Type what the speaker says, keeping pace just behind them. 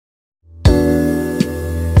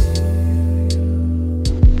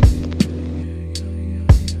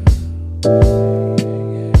Hey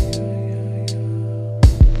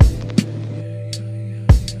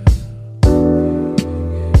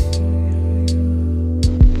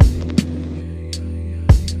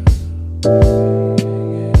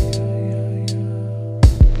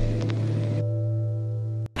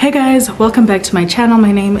guys, welcome back to my channel.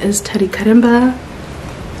 My name is Tarikaremba.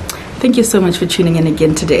 Thank you so much for tuning in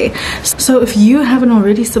again today. So if you haven't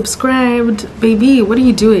already subscribed, baby, what are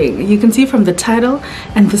you doing? You can see from the title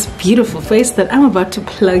and this beautiful face that I'm about to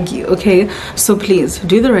plug you, okay? So please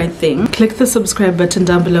do the right thing. Click the subscribe button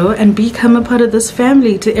down below and become a part of this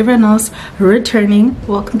family. To everyone else returning,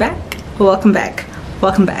 welcome back, welcome back,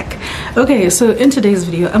 welcome back. Okay, so in today's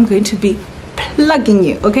video, I'm going to be plugging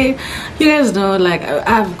you, okay? You guys know, like,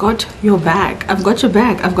 I've got your back, I've got your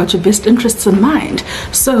back, I've got your best interests in mind.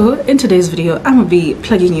 So in today's video, I'm gonna be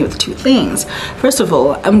plugging you with two things. First of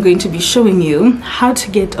all, I'm going to be showing you how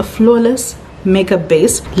to get a flawless makeup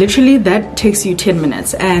base. Literally, that takes you 10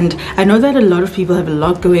 minutes, and I know that a lot of people have a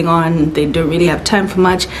lot going on, they don't really have time for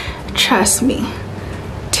much. Trust me,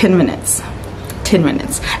 10 minutes. 10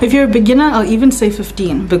 minutes. If you're a beginner, I'll even say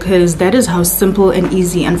 15, because that is how simple and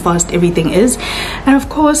easy and fast everything is. And of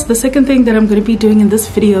course, the second thing that I'm going to be doing in this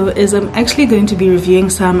video is I'm actually going to be reviewing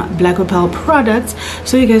some Black OPAL products,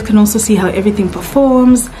 so you guys can also see how everything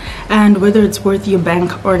performs and whether it's worth your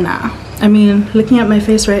bank or not. I mean, looking at my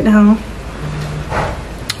face right now,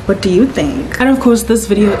 what do you think? And of course, this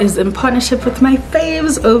video is in partnership with my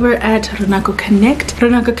faves over at Runako Connect.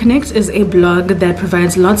 Runako Connect is a blog that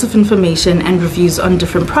provides lots of information and reviews on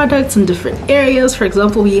different products in different areas. For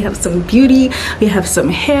example, we have some beauty, we have some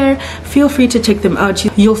hair. Feel free to check them out.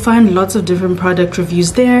 You'll find lots of different product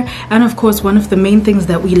reviews there. And of course, one of the main things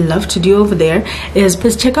that we love to do over there is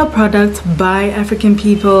check out products by African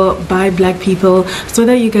people, by Black people, so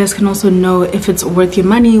that you guys can also know if it's worth your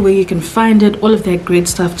money, where you can find it, all of that great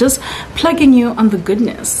stuff. Just plugging you on the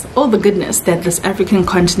goodness, all the goodness that this African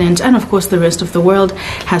continent and of course the rest of the world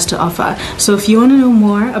has to offer. So if you want to know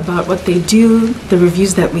more about what they do, the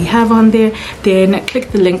reviews that we have on there, then click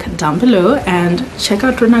the link down below and check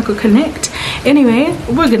out Runako Connect. Anyway,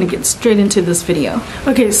 we're gonna get straight into this video.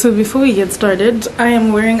 Okay, so before we get started, I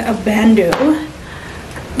am wearing a bandeau.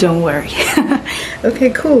 Don't worry. Okay,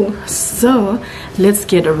 cool. So let's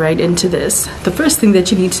get right into this. The first thing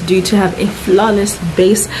that you need to do to have a flawless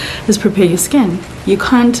base is prepare your skin. You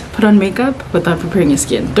can't put on makeup without preparing your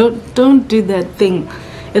skin. Don't do that thing.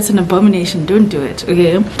 It's an abomination. Don't do it,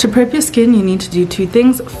 okay? To prep your skin, you need to do two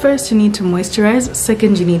things. First, you need to moisturize.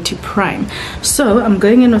 Second, you need to prime. So I'm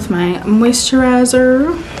going in with my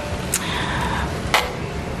moisturizer.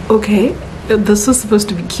 Okay, this was supposed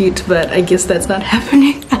to be cute, but I guess that's not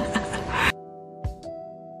happening.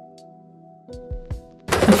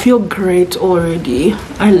 I feel great already.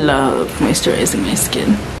 I love moisturizing my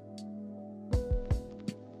skin.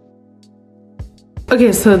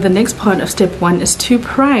 Okay, so the next part of step one is to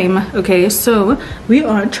prime. Okay, so we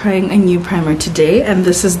are trying a new primer today, and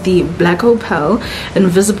this is the Black OPAL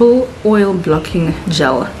Invisible Oil Blocking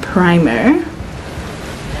Gel Primer.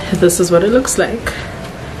 This is what it looks like.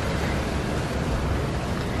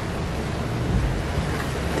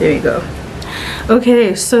 There you go.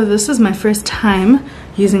 Okay, so this is my first time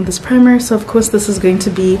using this primer, so of course this is going to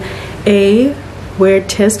be a wear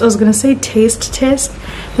test. I was gonna say taste test,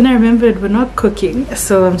 then I remembered we're not cooking,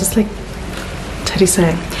 so I'm just like, Tari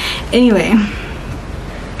say. Anyway,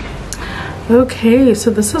 okay,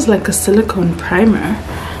 so this is like a silicone primer.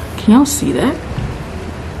 Can y'all see that?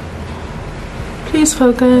 Please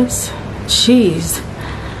focus. Jeez.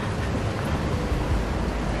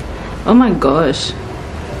 Oh my gosh,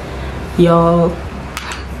 y'all.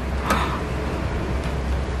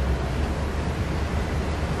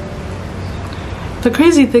 The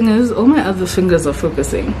crazy thing is, all my other fingers are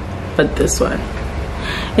focusing, but this one.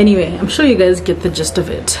 Anyway, I'm sure you guys get the gist of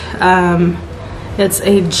it. It's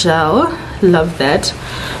a gel. Love that.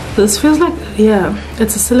 This feels like, yeah,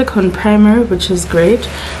 it's a silicone primer, which is great.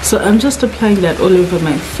 So I'm just applying that all over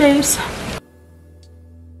my face.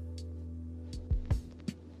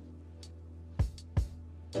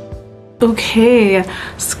 Okay,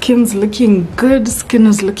 skin's looking good. Skin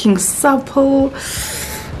is looking supple.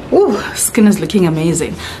 Ooh, skin is looking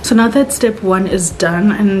amazing. So now that step one is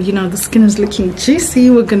done and you know the skin is looking juicy,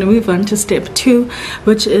 we're gonna move on to step two,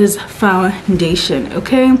 which is foundation.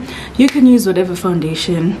 Okay, you can use whatever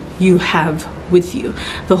foundation you have with you.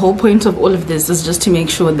 The whole point of all of this is just to make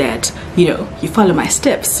sure that you know you follow my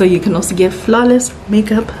steps so you can also get flawless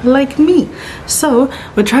makeup like me. So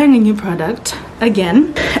we're trying a new product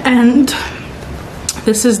again, and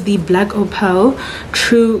this is the Black OPAL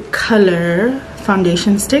True Color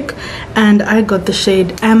foundation stick, and I got the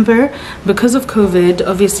shade Amber. Because of COVID,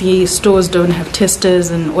 obviously stores don't have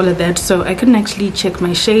testers and all of that, so I couldn't actually check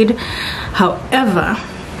my shade. However,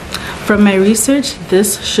 from my research,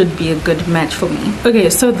 this should be a good match for me. Okay,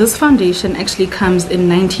 so this foundation actually comes in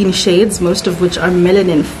 19 shades, most of which are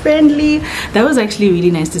melanin friendly. That was actually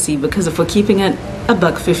really nice to see, because if we're keeping it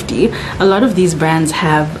 $1.50, a lot of these brands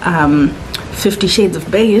have 50 shades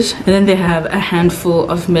of beige, and then they have a handful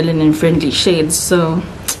of melanin friendly shades. So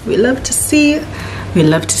we love to see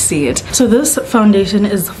it. So this foundation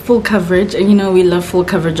is full coverage, and you know we love full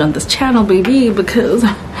coverage on this channel, baby, because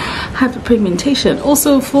hyperpigmentation.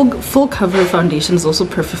 Also, full cover foundation is also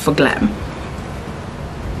perfect for glam.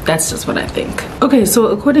 That's just what I think. Okay, so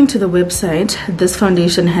according to the website, this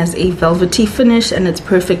foundation has a velvety finish and it's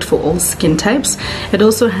perfect for all skin types. It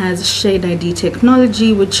also has Shade ID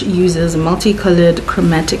technology, which uses multicolored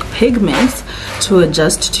chromatic pigments to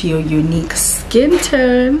adjust to your unique skin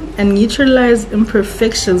tone and neutralize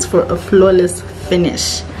imperfections for a flawless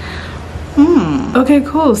finish. Okay,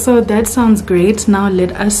 cool. So that sounds great. Now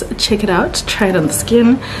let us check it out, try it on the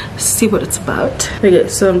skin, see what it's about. Okay,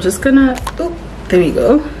 so I'm just gonna, oh, there we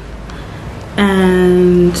go.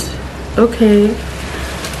 And okay,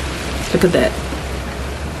 look at that.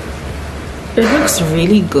 It looks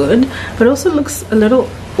really good, but also looks a little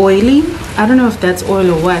oily. I don't know if that's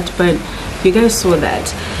oil or what, but you guys saw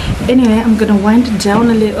that. Anyway, I'm gonna wind it down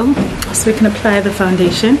a little so we can apply the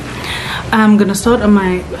foundation. I'm gonna start on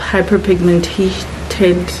my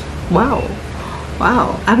hyperpigmented, wow,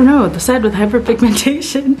 I don't know, the side with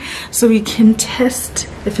hyperpigmentation, so we can test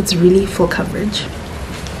if it's really full coverage.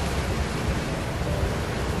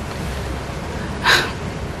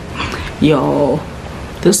 Yo,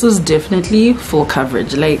 this is definitely full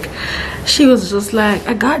coverage. Like, she was just like,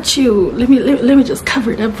 I got you, let me just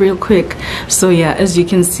cover it up real quick. So yeah, as you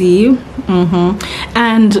can see,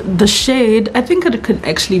 and the shade, I think it could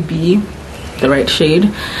actually be the right shade.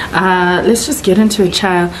 Let's just get into it,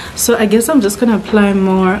 child. So I guess I'm just gonna apply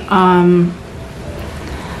more on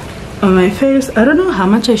my face. I don't know how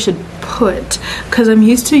much I should put, because I'm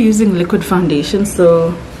used to using liquid foundation,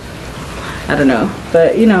 so I don't know,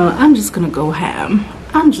 but you know, I'm just gonna go ham.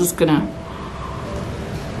 I'm just gonna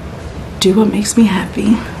do what makes me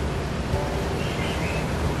happy.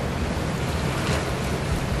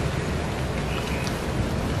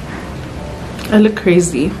 I look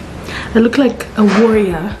crazy. I look like a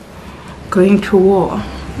warrior going to war.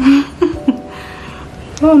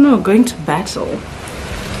 Oh no, going to battle.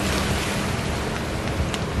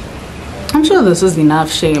 I'm sure this is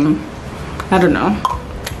enough, shame. I don't know.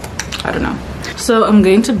 So I'm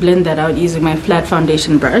going to blend that out using my flat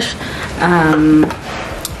foundation brush.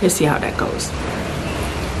 Let's see how that goes.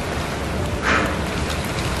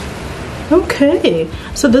 Okay,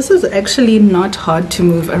 so this is actually not hard to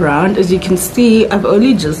move around. As you can see, I've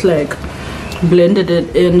only just like blended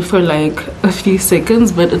it in for like a few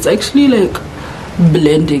seconds, but it's actually like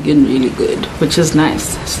blending in really good, which is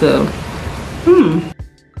nice. So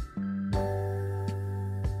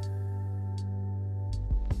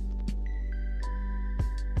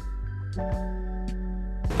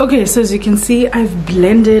okay, so as you can see, I've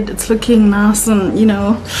blended. It's looking nice and, you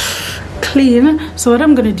know, clean. So what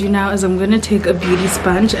I'm gonna do now is I'm gonna take a beauty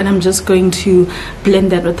sponge and I'm just going to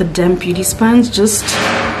blend that with a damp beauty sponge just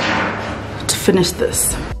to finish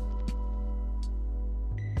this.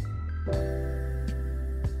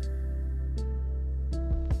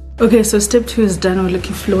 Okay, so step 2 is done. We're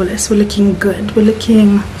looking flawless, we're looking good, we're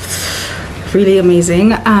looking really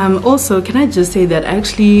amazing. Also, can I just say that I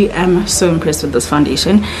actually am so impressed with this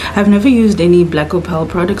foundation. I've never used any Black OPAL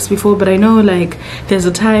products before, but I know like there's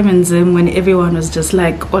a time in Zim when everyone was just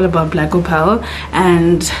like all about Black OPAL,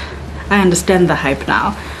 and I understand the hype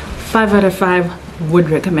now. 5 out of 5 would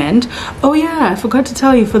recommend. Oh yeah, I forgot to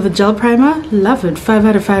tell you, for the gel primer, love it. 5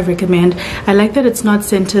 out of 5 recommend. I like that it's not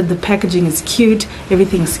scented, the packaging is cute,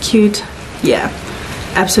 everything's cute. Yeah,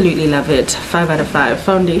 absolutely love it. 5 out of 5.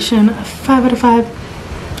 Foundation, 5 out of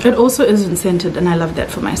 5. It also isn't scented, and I love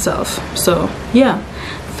that for myself. So yeah,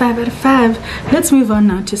 5 out of 5. Let's move on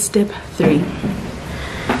now to step 3.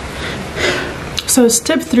 So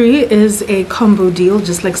step 3 is a combo deal,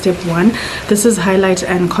 just like step 1. This is highlight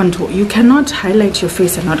and contour. You cannot highlight your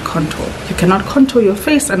face and not contour. You cannot contour your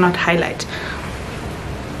face and not highlight.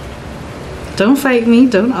 Don't fight me,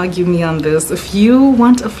 don't argue me on this. If you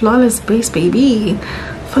want a flawless base, baby,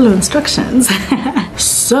 follow instructions.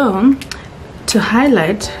 So to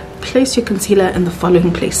highlight, place your concealer in the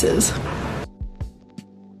following places.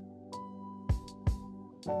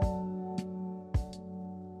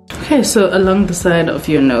 Okay, so along the side of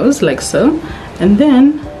your nose, like so, and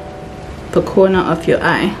then the corner of your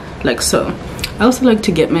eye, like so. I also like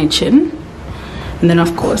to get my chin, and then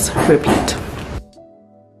of course repeat.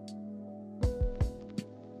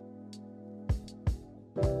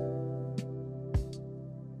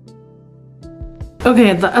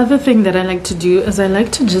 Okay, the other thing that I like to do is I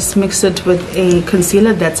like to just mix it with a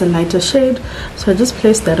concealer that's a lighter shade. So I just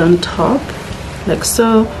place that on top, like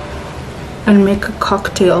so, and make a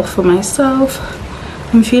cocktail for myself.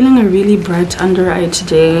 I'm feeling a really bright under eye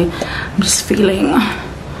today. I'm just feeling,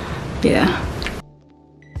 yeah.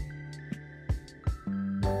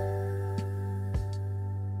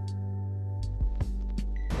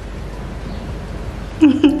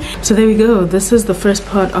 So there we go. This is the first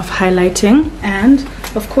part of highlighting, and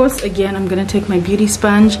of course again I'm gonna take my beauty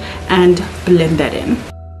sponge and blend that in.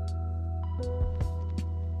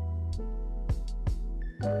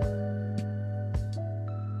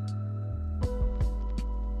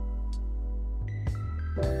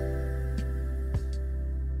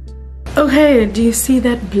 Okay, do you see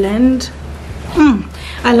that blend?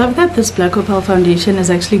 I love that this Black Opal foundation is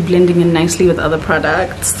actually blending in nicely with other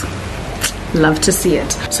products. Love to see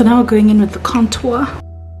it. So now we're going in with the contour.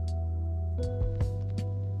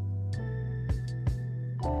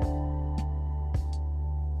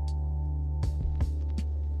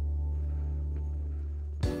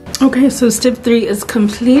 Okay, so step 3 is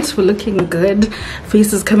complete. We're looking good.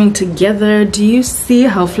 Face is coming together. Do you see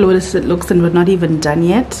how flawless it looks, and we're not even done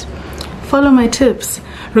yet? Follow my tips,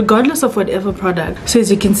 regardless of whatever product. So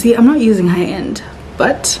as you can see, I'm not using high-end,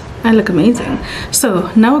 but I look amazing.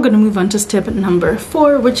 So now we're going to move on to step number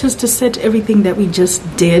 4, which is to set everything that we just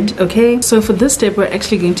did. Okay, so for this step we're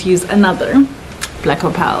actually going to use another Black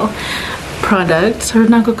Opal product.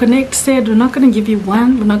 Runako Connect said we're not going to give you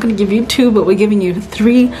 1, we're not going to give you 2, but we're giving you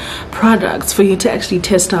 3 products for you to actually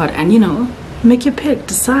test out and, you know, make your pick,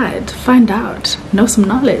 decide, find out, know some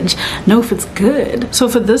knowledge, know if it's good. So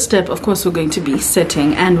for this step, of course, we're going to be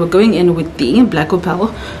setting, and we're going in with the Black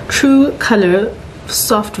Opal True Color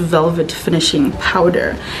Soft Velvet Finishing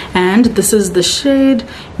Powder, and this is the shade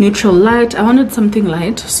Neutral Light. I wanted something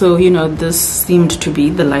light, so you know, this seemed to be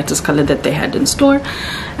the lightest color that they had in store,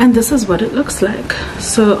 and this is what it looks like.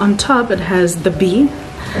 So on top it has the B,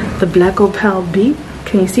 the Black Opal B,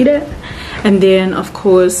 can you see that? And then of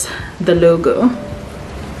course the logo.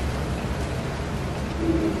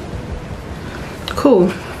 Cool.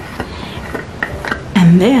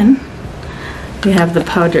 And then we have the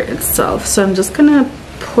powder itself. So I'm just gonna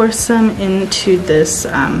pour some into this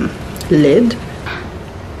lid.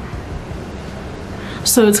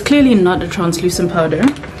 So it's clearly not a translucent powder,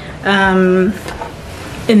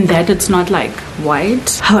 in that it's not like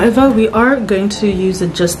white. However, we are going to use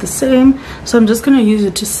it just the same. So I'm just gonna use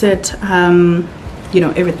it to set, you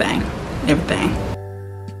know, everything.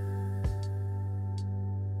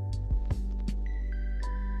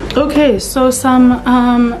 Okay, so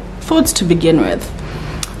some thoughts to begin with.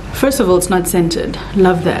 First of all, it's not scented,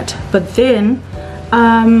 love that. But then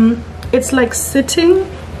it's like sitting,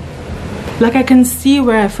 like I can see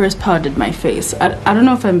where I first powdered my face. I don't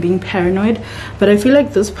know if I'm being paranoid, but I feel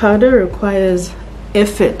like this powder requires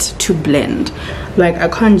effort to blend. Like I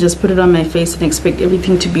can't just put it on my face and expect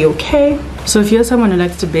everything to be okay. So if you're someone who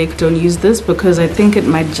likes to bake, don't use this, because I think it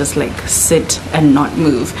might just like sit and not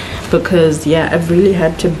move, because yeah, I've really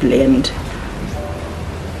had to blend.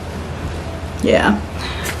 Yeah,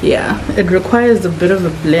 it requires a bit of a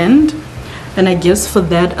blend, and I guess for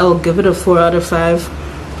that I'll give it a 4 out of 5.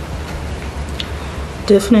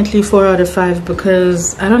 Definitely 4 out of 5,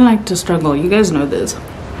 because I don't like to struggle. You guys know this.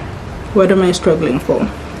 What am I struggling for?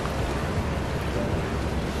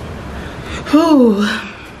 Whew.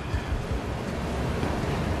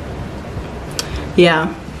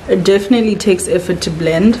 Yeah, it definitely takes effort to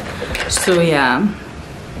blend. So yeah,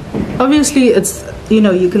 obviously it's, you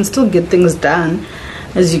know, you can still get things done.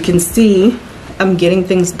 As you can see, I'm getting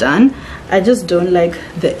things done. I just don't like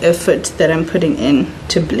the effort that I'm putting in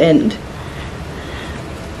to blend.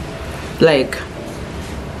 Like,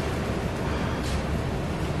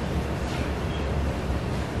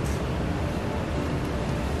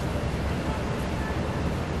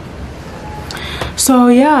 so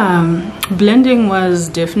yeah, blending was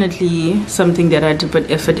definitely something that I had to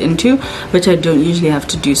put effort into, which I don't usually have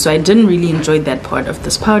to do. So I didn't really enjoy that part of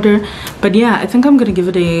this powder. But yeah, I think I'm gonna give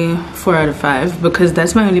it a 4 out of 5, because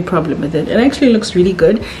that's my only problem with it. It actually looks really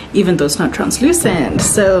good, even though it's not translucent.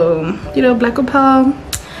 So, you know, Black Opal,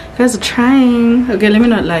 you guys are trying. Okay, let me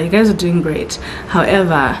not lie, you guys are doing great.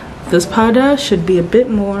 However, this powder should be a bit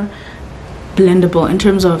more blendable in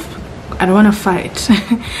terms of, I don't want to fight.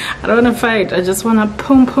 I don't want to fight. I just want to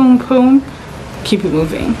boom, boom, boom, keep it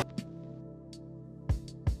moving.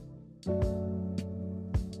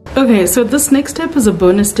 Okay, so this next step is a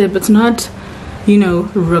bonus step. It's not, you know,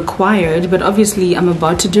 required, but obviously I'm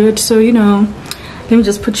about to do it, so you know, let me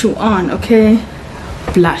just put you on. Okay,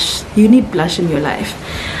 blush. You need blush in your life.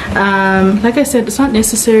 Like I said, it's not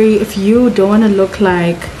necessary. If you don't want to look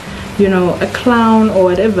like, you know, a clown or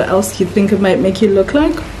whatever else you think it might make you look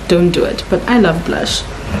like, don't do it. But I love blush.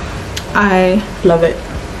 I love it.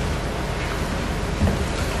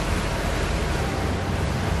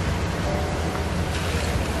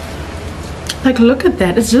 Like, look at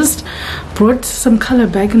that. It's just brought some color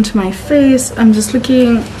back into my face. I'm just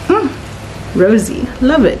looking rosy.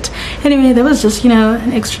 Love it. Anyway, that was just, you know,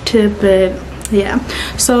 an extra tip, but yeah.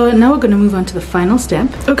 So now we're going to move on to the final step.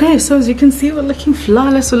 Okay, so as you can see, we're looking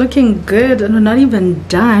flawless. We're looking good, and we're not even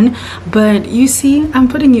done. But you see, I'm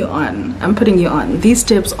putting you on. I'm putting you on. These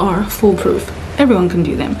steps are foolproof. Everyone can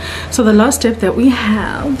do them. So the last step that we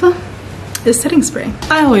have is setting spray.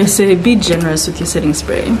 I always say be generous with your setting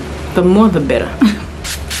spray. The more the better.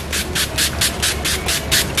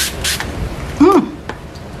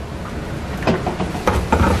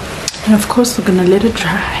 And of course we're gonna let it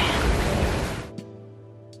dry.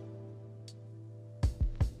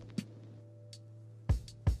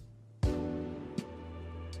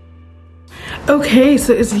 Okay,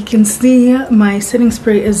 so as you can see, my setting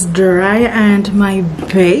spray is dry and my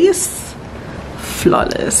base,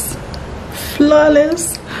 flawless.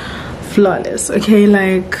 Flawless. Flawless. Okay,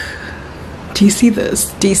 like, do you see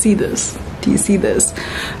this? Do you see this? Do you see this?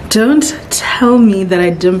 Don't tell me that I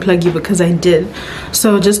didn't plug you, because I did.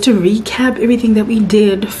 So just to recap everything that we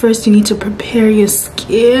did, first you need to prepare your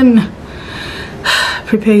skin.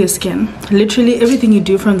 Prepare your skin. Literally everything you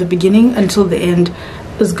do from the beginning until the end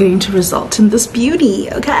is going to result in this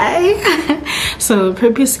beauty, okay? So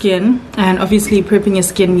prep your skin, and obviously prepping your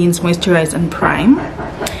skin means moisturize and prime.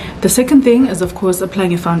 The second thing is, of course,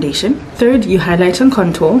 applying your foundation. Third, you highlight and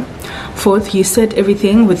contour. Fourth, you set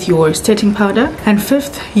everything with your setting powder. And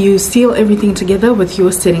fifth, you seal everything together with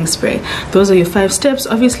your setting spray. Those are your 5 steps.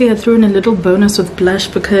 Obviously, I threw in a little bonus with blush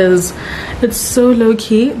because it's so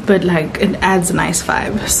low-key, but like it adds a nice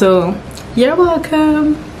vibe. So you're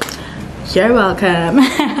welcome. You're welcome.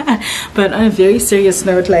 But on a very serious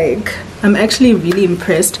note, like, I'm actually really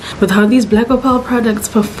impressed with how these Black Opal products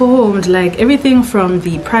performed. Like everything from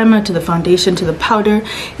the primer to the foundation to the powder.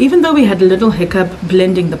 Even though we had a little hiccup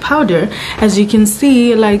blending the powder, as you can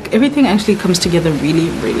see, like everything actually comes together really,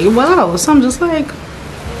 really well. So I'm just like,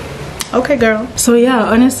 okay girl. So yeah,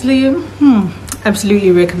 honestly,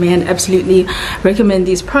 absolutely recommend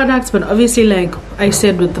these products. But obviously, like I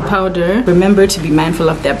said with the powder, remember to be mindful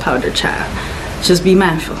of that powder, child. Just be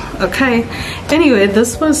mindful, okay? Anyway,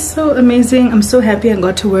 this was so amazing. I'm so happy I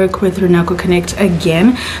got to work with Runako Connect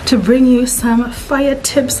again to bring you some fire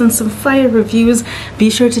tips and some fire reviews. Be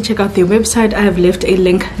sure to check out their website. I have left a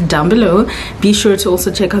link down below. Be sure to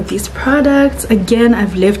also check out these products. Again,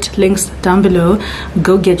 I've left links down below.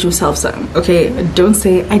 Go get yourself some, okay? Don't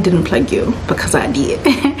say I didn't plug you, because I did.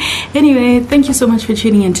 Anyway, thank you so much for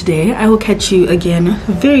tuning in today. I will catch you again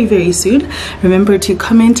very, very soon. Remember to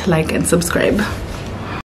comment, like, and subscribe.